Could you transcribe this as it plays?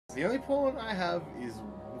The only porn I have is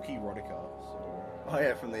Wookiee erotica. So. Oh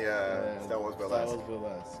yeah, from the Star Wars Burlesque. Star Wars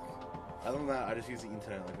Burlesque. Other than that, I just use the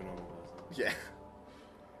internet like a normal person. Yeah.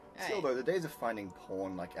 Still though, the days of finding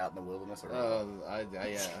porn like out in the wilderness are over.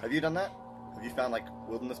 Yeah. Have you done that? Have you found like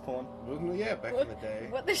wilderness porn? Yeah, back in the day.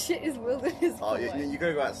 What the shit is wilderness Oh, porn? you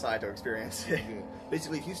gotta go outside to experience it. Yeah.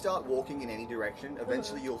 Basically, if you start walking in any direction,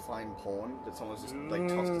 eventually you'll find porn that someone's just like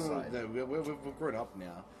tossed aside. No, we've grown up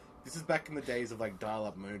now. This is back in the days of like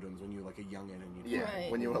dial-up modems when you were like a youngin' and you. Yeah,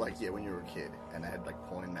 Right. when you were when you were a kid and they had like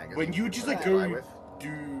porn in magazines. When you would just like to lie go with.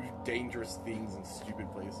 do dangerous things in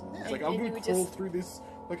stupid places. Yeah. It's like And I'm you gonna would crawl just- through this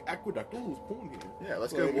like aqueduct. Oh, there's porn here. Yeah,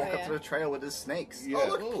 let's go walk yeah. up to the trail where there's snakes. Yeah, Oh,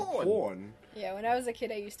 look, porn. Yeah, when I was a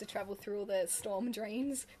kid, I used to travel through all the storm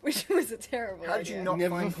drains, which was a terrible How did you idea. not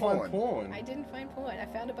Never find find porn? porn. I didn't find porn. I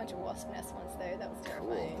found a bunch of wasp nests once, though. That was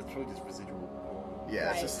terrifying. That's probably just residual porn. Yeah,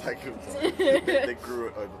 Right. it's just like they grew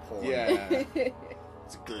it over porn. Yeah.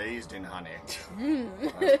 It's glazed in honey.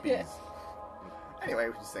 Mm. Nice bees. Anyway,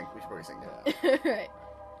 we should probably sing that. Right.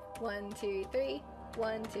 1, 2, 3.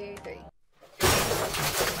 1, 2, 3.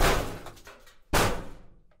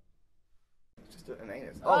 Just an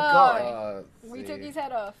anus. Oh, God. We took his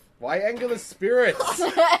head off. Why angular spirits?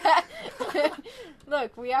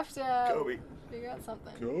 Look, we have to Kobe. figure out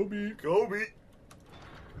something. Kobe.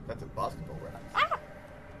 That's a basketball reference. Ah!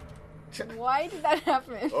 Why did that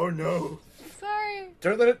happen? Oh no. Sorry.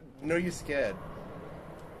 Don't let it know you're scared.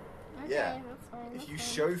 Okay, Yeah. that's fine. If that's you fine,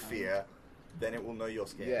 show that's fine. fear, then it will know you're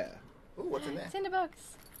scared. Yeah. Ooh, what's in there? Tinderbox.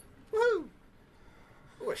 Woo!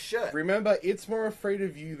 Ooh, a shirt. Remember, it's more afraid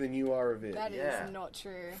of you than you are of it. That is Yeah. not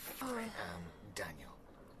true. Daniel.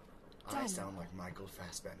 I Daniel. sound like Michael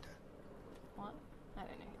Fassbender. What? I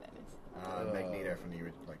don't know who that is. Magneto from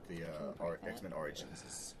the break that? X-Men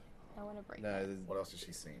Origins. I want to break No, that. What else has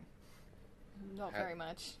she seen? Not very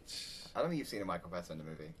much. I don't think you've seen a Michael Fassbender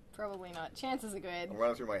movie. Probably not. Chances are good. I'm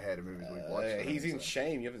running through my head of movies we've watched. he's in so-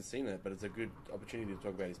 Shame. You haven't seen it, but it's a good opportunity to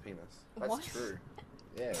talk about his penis. That's What? true.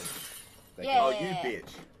 Yeah. Yeah. Oh, you bitch.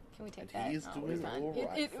 Can we take And that? he is Oh, we doing can't. all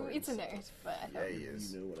right for It's a himself. note, but I Yeah, thought, he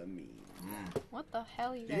is. You know what I mean. what the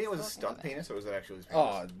hell are you Do guys you think it was a talking stunt about? penis or was it actually his penis?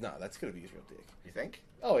 Oh, no, that's gonna be his real dick. You think?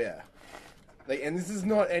 Oh, yeah. Like, and this is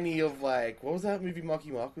not any of, like, what was that movie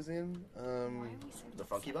Marky Mark was in? Why are we so The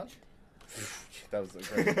Funky Bunch? That was a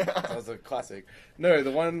great, that was a classic. No,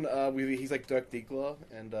 the one where he's like Dirk Diggler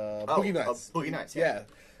and Boogie Nights. Boogie Nights, yeah.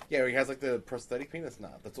 Yeah, where he has like the prosthetic penis. Nah,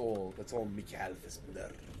 that's all Mikael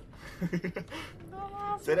Fassbender.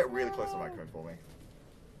 Oh, Say that really close to the microphone for me.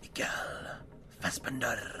 Mikael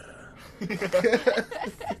Fassbender.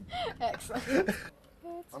 Excellent.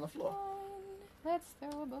 It's On the floor. fine. Let's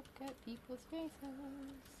throw a book at people's faces.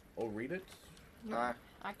 Or read it. Nah.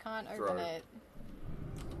 I can't Throw. open it.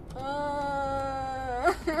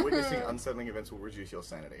 Witnessing unsettling events will reduce your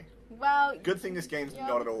sanity. Well, Good thing this game's Yeah.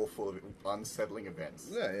 not at all full of unsettling events.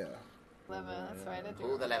 Yeah, yeah. Clever. That's right. I do.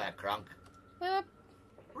 Pull the lever, crunk. Yep.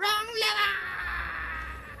 Wrong lever!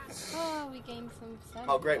 Oh, we gained some.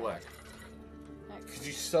 Oh, great work. Could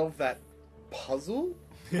you solve that puzzle?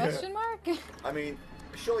 Question mark? I mean,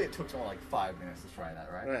 surely it took someone like 5 minutes to try that,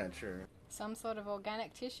 right? Yeah, true. Some sort of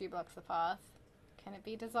organic tissue blocks the path. Can it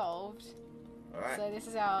be dissolved? Alright. So this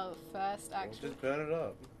is our first Well, action. just burn it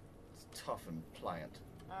up. It's tough and pliant.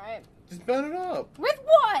 Alright. Just burn it up. With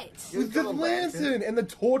what? You With the got a lantern. lantern and the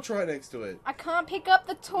torch right next to it. I can't pick up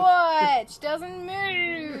the torch. Doesn't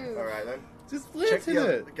move. Alright then. Just Check lantern the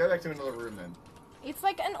other, it. go back to another room then. It's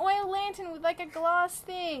like an oil lantern with like a glass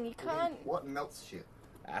thing. You can't. What melts shit?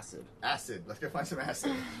 Acid. Acid. Let's go find some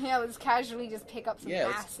acid. Yeah, let's casually just pick up some Yeah,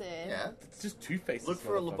 let's- acid. Yeah. It's just two faces. Look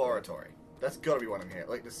for a motherfucker. laboratory. That's gotta be one in here.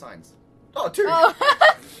 Like the signs. Oh, two! Oh.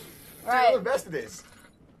 Dude, Right. I'm the best at this.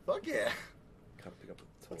 Fuck yeah. Can't pick up the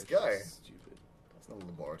torch. Let's go. Stupid. That's not a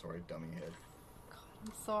laboratory, dummy head.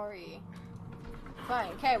 I'm sorry.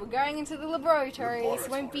 Fine. Okay, we're going into the laboratory. This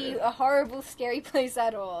won't be Laboratory. a horrible, scary place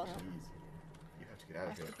at all. Jeez. You have to get I out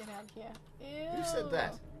have of to here. get out of here. Who said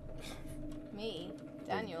that? Me,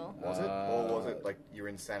 Daniel. Was it? Or was it like your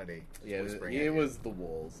insanity? Yeah, whispering it at you? was the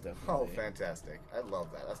walls, definitely. Oh, fantastic. I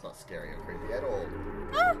love that. That's not scary or creepy at all.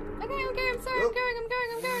 Ah, okay, I'm sorry. Oop. I'm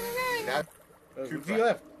going. Now, To Cooper. your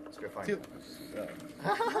left. let's go find To- it.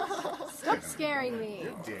 Stop scaring me.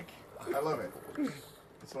 You dick. I love it.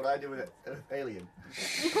 That's what I do with an alien.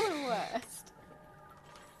 You're the worst.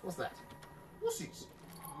 What's that? What's this?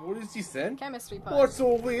 What is he saying? Chemistry part. What's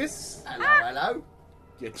all this? Hello, hello.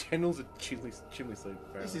 Yeah, General's a chimney sleep. This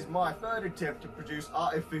apparently. is my third attempt to produce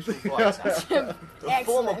artificial vitamins. The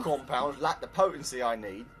former Excellent. compounds lack the potency I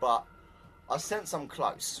need, but I sent some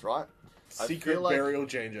close, right? I Secret feel like burial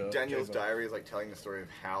changer. Daniel's chamber. diary is like telling the story of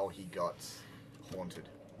how he got haunted.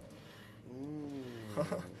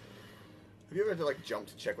 Have you ever had to like jump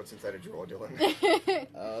to check what's inside a drawer, Dylan?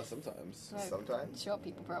 Sometimes. Sometimes. Short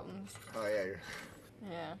people problems. Oh yeah.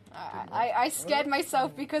 Yeah. I scared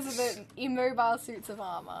myself because of the immobile suits of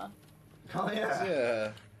armor. Oh yeah.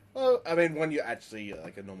 Yeah. Well, I mean, when you're actually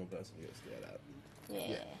like a normal person, you're scared out.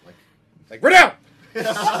 Yeah. Like, right now!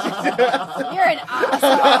 You're an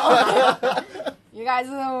asshole. You guys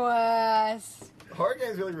are the worst. Horror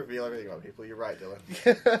games really reveal everything about people. You're right, Dylan.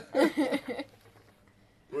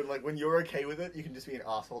 When you're okay with it, you can just be an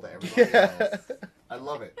asshole to everybody else. I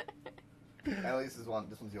love it. Ellie, this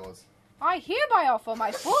one's yours. I hereby offer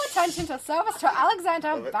my full attention to service to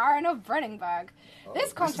Alexander, Baron of Brenningberg.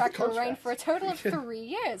 This contract will reign for a total of 3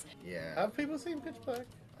 years. Yeah. Have people seen Pitch Black?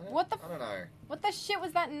 I don't know. What the shit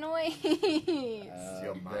was that noise? It's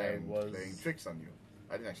your mind playing tricks on you.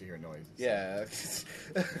 I didn't actually hear a noise. Yeah. It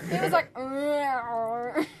was like.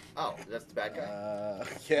 Oh, that's the bad guy.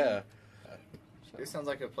 Yeah. This sounds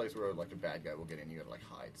like a place where like a bad guy will get in. You gotta like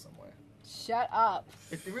hide somewhere. Shut up.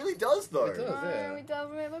 It really does though. It does, yeah. It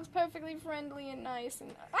does. It looks perfectly friendly and nice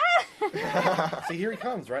and. See, here he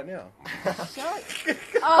comes right now. Shut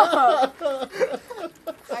up.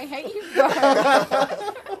 I hate you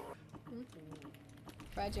both.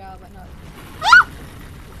 Fragile, but not.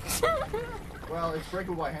 Well, it's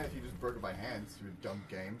breakable by hand if you just broke it by hand through a dumb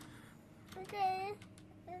game. Okay.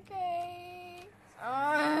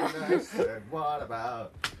 And I said, what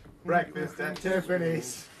about breakfast at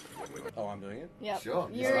Tiffany's? Oh, I'm doing it? Yep. Sure.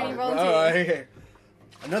 You already rolled Oh, it. okay.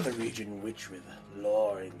 Another region rich with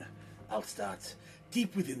lore and Altstadt,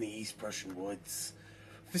 deep within the East Prussian woods.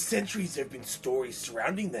 For centuries, there have been stories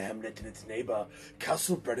surrounding the hamlet and its neighbor,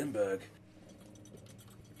 Castle Brandenburg.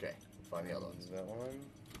 Okay, find the other ones. Is that one?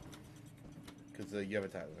 Because you have a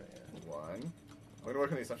title in it, yeah. One. I'm gonna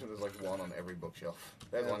work on the assumption there's like one on every bookshelf.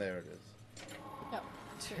 There's one. There it is. Yep.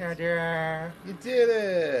 Ta-da! You did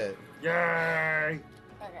it! Yay!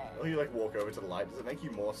 Okay. Or you like walk over to the light. Does it make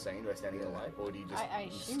you more sane by standing in the light, or do you just I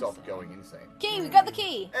assume stop so. going insane? Key, we got the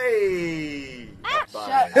key. Hey! Ah, By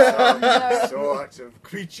shut some up. sort of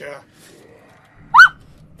creature.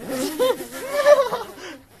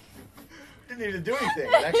 Didn't even do anything.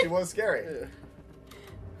 It actually was scary.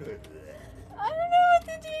 I don't know what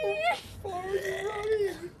to do.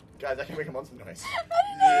 Guys, I can make a monster noise.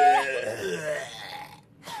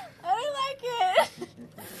 I don't like it.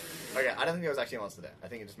 Okay, I don't think there was actually a monster there. I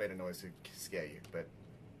think it just made a noise to scare you, but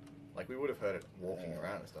like we would have heard it walking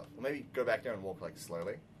around and stuff. Or maybe go back there and walk like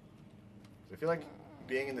slowly. So I feel like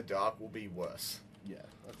being in the dark will be worse. Yeah,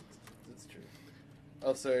 that's true.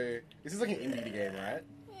 Also, this is like an indie game, right?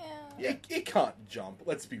 Yeah. It can't jump,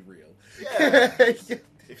 let's be real. Yeah.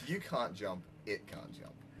 If you can't jump, it can't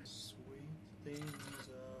jump. Sweet things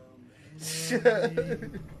are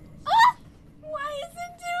made. Why is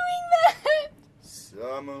it doing that?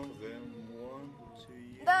 Some of them want to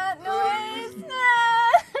use That noise.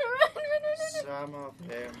 Some of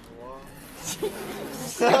them want.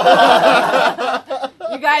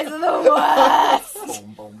 You guys are the worst.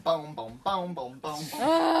 Boom, boom, boom, boom, boom, boom, boom.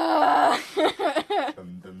 Dum,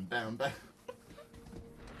 dum, dum, dum.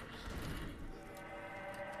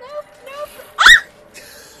 Nope. Ah!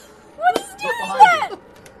 What is doing behind that?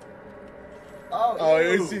 Oh, Oh,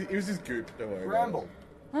 ew. it was just goop, don't worry. Bramble.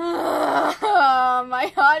 My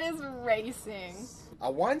heart is racing.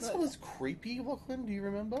 Wine cellar's creepy, Lachlan, do you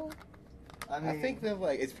remember? I I think they're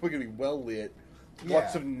like, it's probably gonna be well lit. Yeah.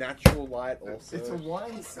 Lots of natural light also. It's a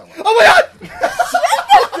wine cellar. Oh my god!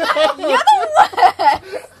 You're the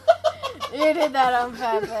worst. You did that on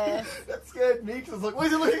purpose. That scared me because I was like, what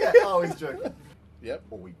is he looking at? Oh, he's joking. Yep.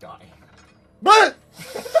 Or we die. But!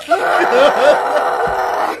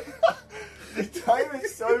 They time it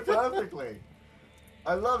so perfectly.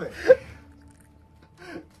 I love it.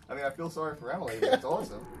 I mean, I feel sorry for Emily, but it's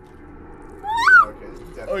awesome. Okay, this is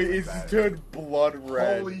Oh, definitely it's bad. turned blood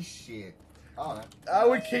red. Holy shit. Oh, no. I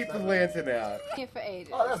would keep the lantern out. Here for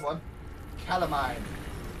ages. Oh, there's one. Calamine.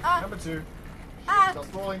 Ah. Number 2. Ah. Stop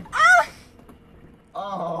falling. Ah!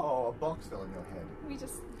 Oh, a box fell in your head.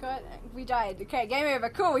 We died. Okay, game over.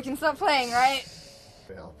 Cool, we can stop playing, right?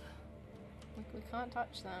 Fell. We can't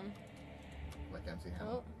touch them. Like MC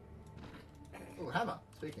Hammer. Oh. Oh, hammer.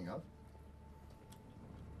 Speaking of.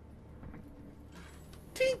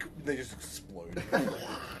 Tink! They just explode.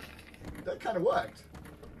 That kind of worked.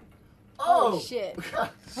 Oh, shit.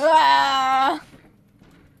 Ah!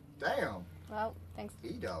 Damn. Well, thanks.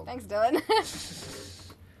 E-dog. Thanks, Dylan.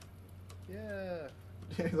 Yeah.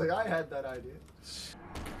 He's like, I had that idea.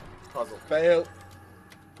 Puzzle. Fail.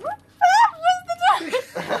 What's the time?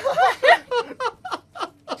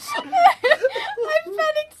 I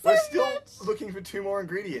panicked so We're still much. looking for 2 more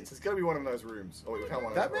ingredients. There's got to be one in those rooms. Oh, we found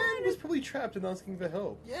one. That man was probably trapped and asking for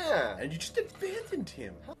help. Yeah. And you just abandoned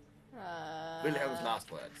him. Wilhelm's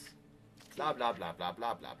last words. Blah, blah, blah, blah,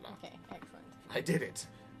 blah, blah, blah. Okay, excellent. I did it.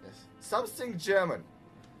 Yes. Something German.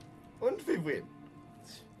 Und wir win.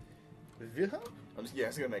 Wilhelm? I'm just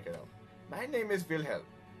going to make it up. My name is Wilhelm.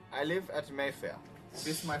 I live at Mayfair. This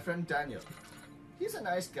is my friend Daniel. He's a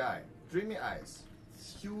nice guy. Dreamy eyes.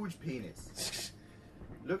 Huge penis.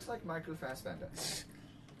 Looks like Michael Fassbender.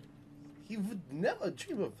 He would never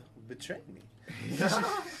dream of betraying me.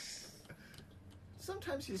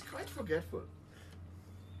 Sometimes he's quite forgetful.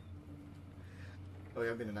 Oh,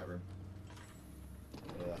 yeah, I've been in that room.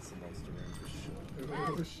 Oh, that's a monster room for sure.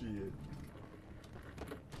 Oh, shit.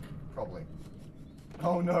 Probably.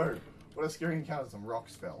 Oh, no. What a scary encounter. Some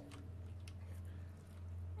rocks fell.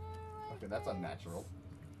 Okay, that's unnatural.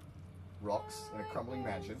 Rocks in a crumbling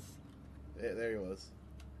mansion. Yeah, there he was.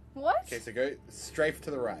 What? Okay, so go straight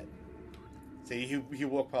to the right. See, he'll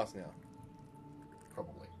walk past now.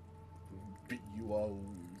 Probably. But you are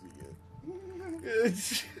losing it.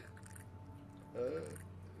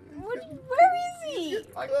 Where is he?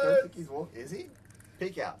 I don't think he's walking. Is he?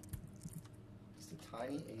 Peek out. Just a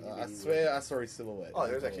tiny, itty I swear I saw his silhouette. Oh,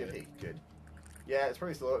 there's actually a peek. Good. Yeah, it's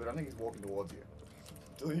probably silhouette, but I don't think he's walking towards you.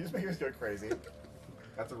 Will you just make us go crazy?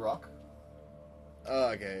 That's a rock. Oh,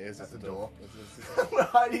 okay. It's That's just a door. We're We're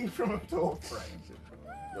hiding from a door frame.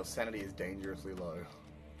 Your sanity is dangerously low.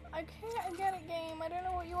 I can't get a game. I don't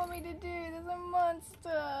know what you want me to do. There's a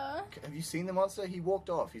monster. Have you seen the monster? He walked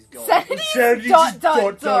off. He's gone. Sanity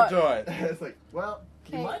dot. It's like, well,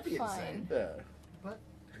 he Okay, might be fine. insane, Yeah. but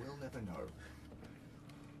we'll never know.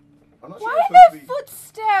 I'm not Why sure are if there it's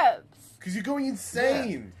supposed to be... Because you're going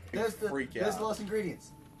insane. Yeah. Freak There's out. the last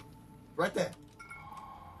ingredients. Right there.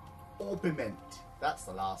 Orpiment. That's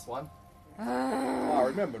the last one. Oh, I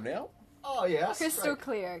remember now. Oh, yeah. Crystal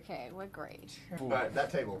clear. Okay, we're great. Alright,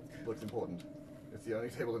 that table looks important. It's the only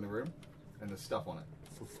table in the room, and there's stuff on it.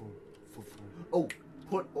 Oh,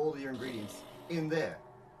 put all your ingredients in there.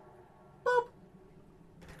 Boop.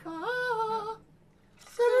 Ah.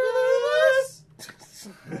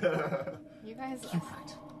 You guys.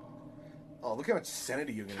 Oh, look how much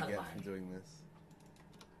sanity you're going to get from doing this.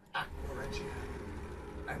 Aquaregia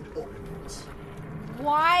and ornaments.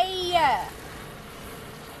 Why?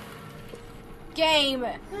 Game.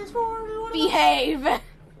 Behave.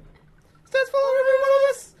 That's for every one of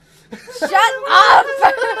us. Shut up.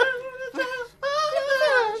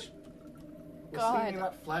 We're God. singing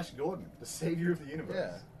about Flash Gordon, the savior of the universe.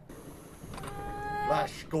 Yeah.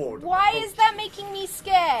 Flash Gordon. Why is that making me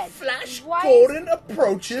scared? Flash Why Gordon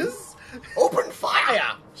approaches. Open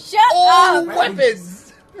fire! Shut All up.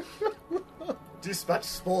 weapons. Dispatch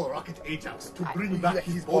small rocket agents to bring Back back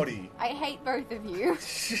his body. I hate both of you.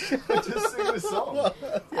 Just sing the song.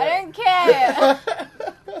 I don't care.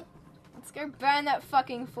 Let's go burn that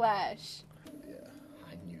fucking Flash. Yeah.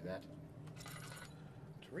 I knew that.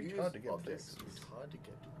 It's really hard to get objects. places. It's hard to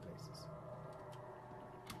get to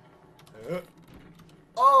places.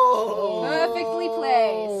 Oh! Perfectly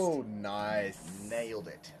placed. Oh, nice. Nailed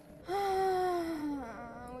it. Which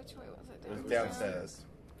way was it? It was downstairs.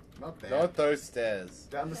 Not bad. Not those stairs.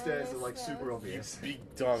 Down the stairs are like super obvious. Big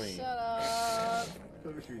dummy. Shut up. I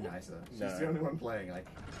thought we should be nicer. She's No. the only one playing. Like,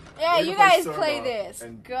 Yeah, we're you gonna guys Soma play this.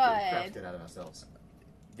 and get the crap Good. get out of ourselves.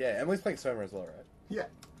 Yeah, Emily's playing Soma as well, right? Yeah.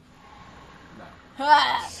 No.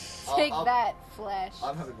 Ha! Take I'll- that, Flash.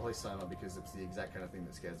 I'm having to play Soma because it's the exact kind of thing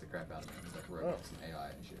that scares the crap out of me. It's like robots and AI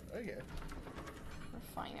and shit. Okay.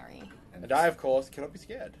 Refinery. And I, of course, cannot be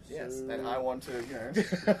scared. Yes, So- and I want to, you know,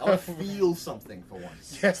 I want to feel something for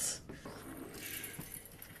once. Yes.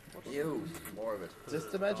 Ew, more of it.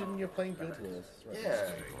 Just imagine you're playing Guild Wars. Right?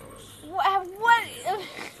 Yeah. What?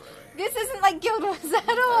 This isn't like Guild Wars at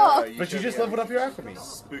all. But you just leveled up your alchemy.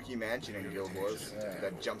 Spooky mansion in Guild Wars.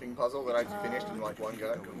 That jumping puzzle that I finished in like one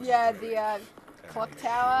go. Yeah, the clock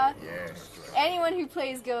tower. Yeah. Anyone who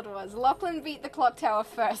plays Guild Wars, Lachlan beat the clock tower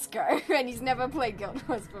first go, and he's never played Guild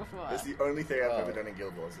Wars before. That's the only thing I've ever done in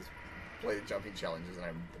Guild Wars is play the jumping challenges, and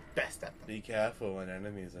I'm the best at them. Be careful when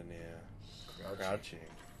enemies are near. Crouching.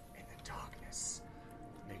 In the darkness,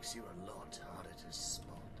 makes you a lot harder to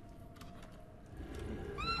spot.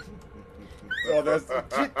 Oh, that's.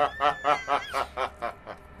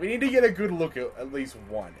 We need to get a good look at least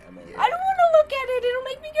one, Emily. I don't want to look at it. It'll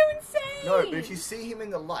make me go insane. No, but if you see him in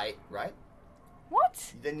the light, right?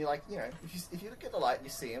 What? Then you're like, you know, if you look at the light and you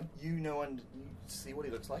see him, you know and you see what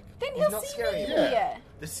he looks like. Then He's he'll not see scary me. anymore. Yeah.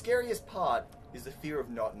 The scariest part is the fear of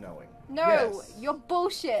not knowing. No, Yes. you're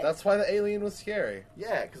bullshit. That's why the alien was scary.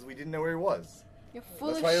 Yeah, because we didn't know where he was. You're full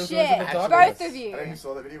That's of why he was shit. always in the Both darkness. of I don't know you. who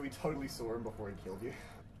saw that video. We totally saw him before he killed you.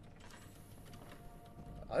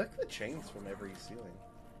 I like the chains from every ceiling.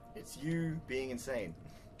 It's you being insane.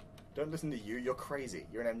 Don't listen to you. You're crazy.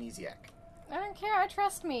 You're an amnesiac. I don't care. I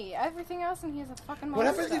trust me. Everything else in here is a fucking monster. What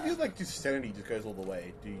happens if you like just sanity just goes all the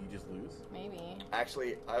way? Do you just lose? Maybe.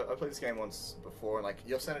 Actually, I played this game once before, and like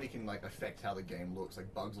your sanity can like affect how the game looks.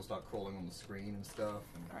 Like bugs will start crawling on the screen and stuff.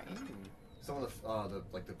 And Right. some of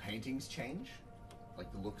the paintings change,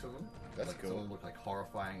 like the looks of them. That's like, cool. Some of them look like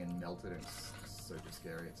horrifying and melted, and it's super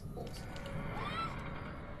scary. It's awesome.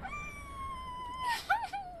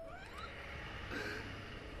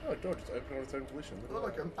 Oh, door just opened on its own volition. Oh,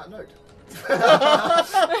 look, a note.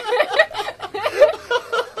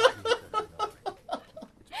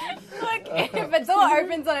 Look, if a door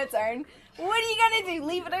opens on its own, what are you gonna do?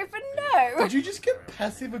 Leave it open? No. Did you just get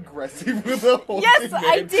passive aggressive with the whole Yes,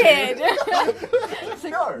 I did. It's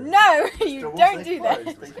like, no, you Door will don't stay do that.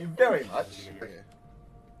 closed. Thank you very much. Okay.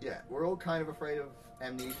 Yeah, we're all kind of afraid of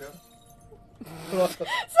amnesia. Someone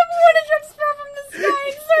wanted to spell from the sky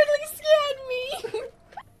and totally scared me.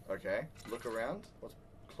 Okay, look around. What's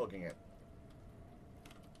clogging it?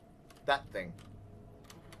 That thing.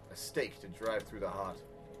 A stake to drive through the heart.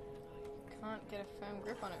 Can't get a firm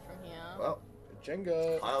grip on it from here. Well,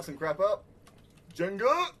 Jenga. pile some crap up.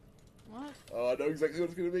 Jenga! What? Oh, I know exactly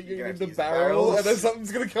what's going to be. You're You're gonna in the have to use the barrel, barrels. and then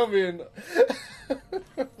something's going to come in.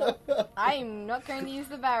 I'm not going to use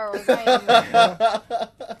the barrels. I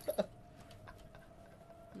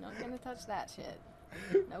am not going to touch that shit.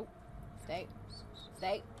 Nope. Stay.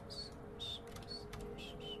 Stay.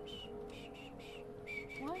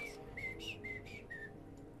 What?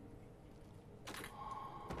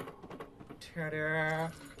 Ta-da!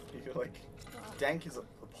 You feel like dank is a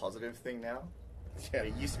positive thing now. Yeah,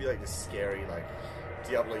 It used to be like this scary, like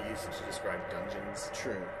Diablo used to describe dungeons,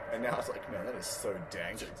 true. and now it's like, man, that is so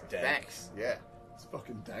dank. It's dank. Thanks. Yeah, it's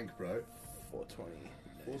fucking dank, bro. 420.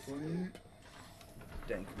 420.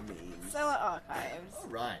 Dank memes. So are archives. All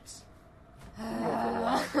right.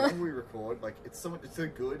 The longer we record, like it's so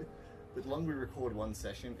good. But the longer we record one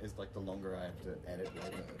session is like the longer I have to edit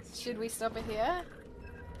later. Should we stop it here?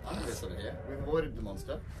 I'm gonna sort of here. We've avoided the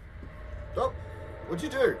monster. Oh, what'd you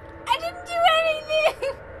do? I didn't do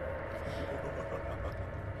anything!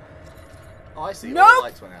 Oh, I see. All Nope. the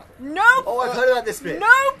lights went out. Nope! Oh, I've heard about this bit.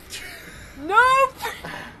 Nope! Nope!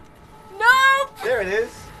 Nope! There it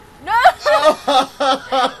is. Nope!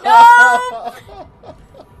 Nope!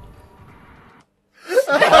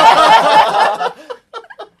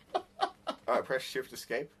 Alright, press shift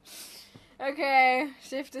escape. Okay,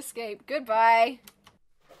 shift escape. Goodbye.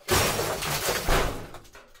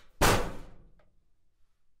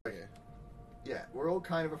 Okay. Yeah, we're all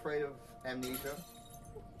kind of afraid of amnesia.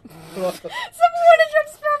 Someone wanted to drop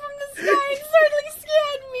spell from the sky and totally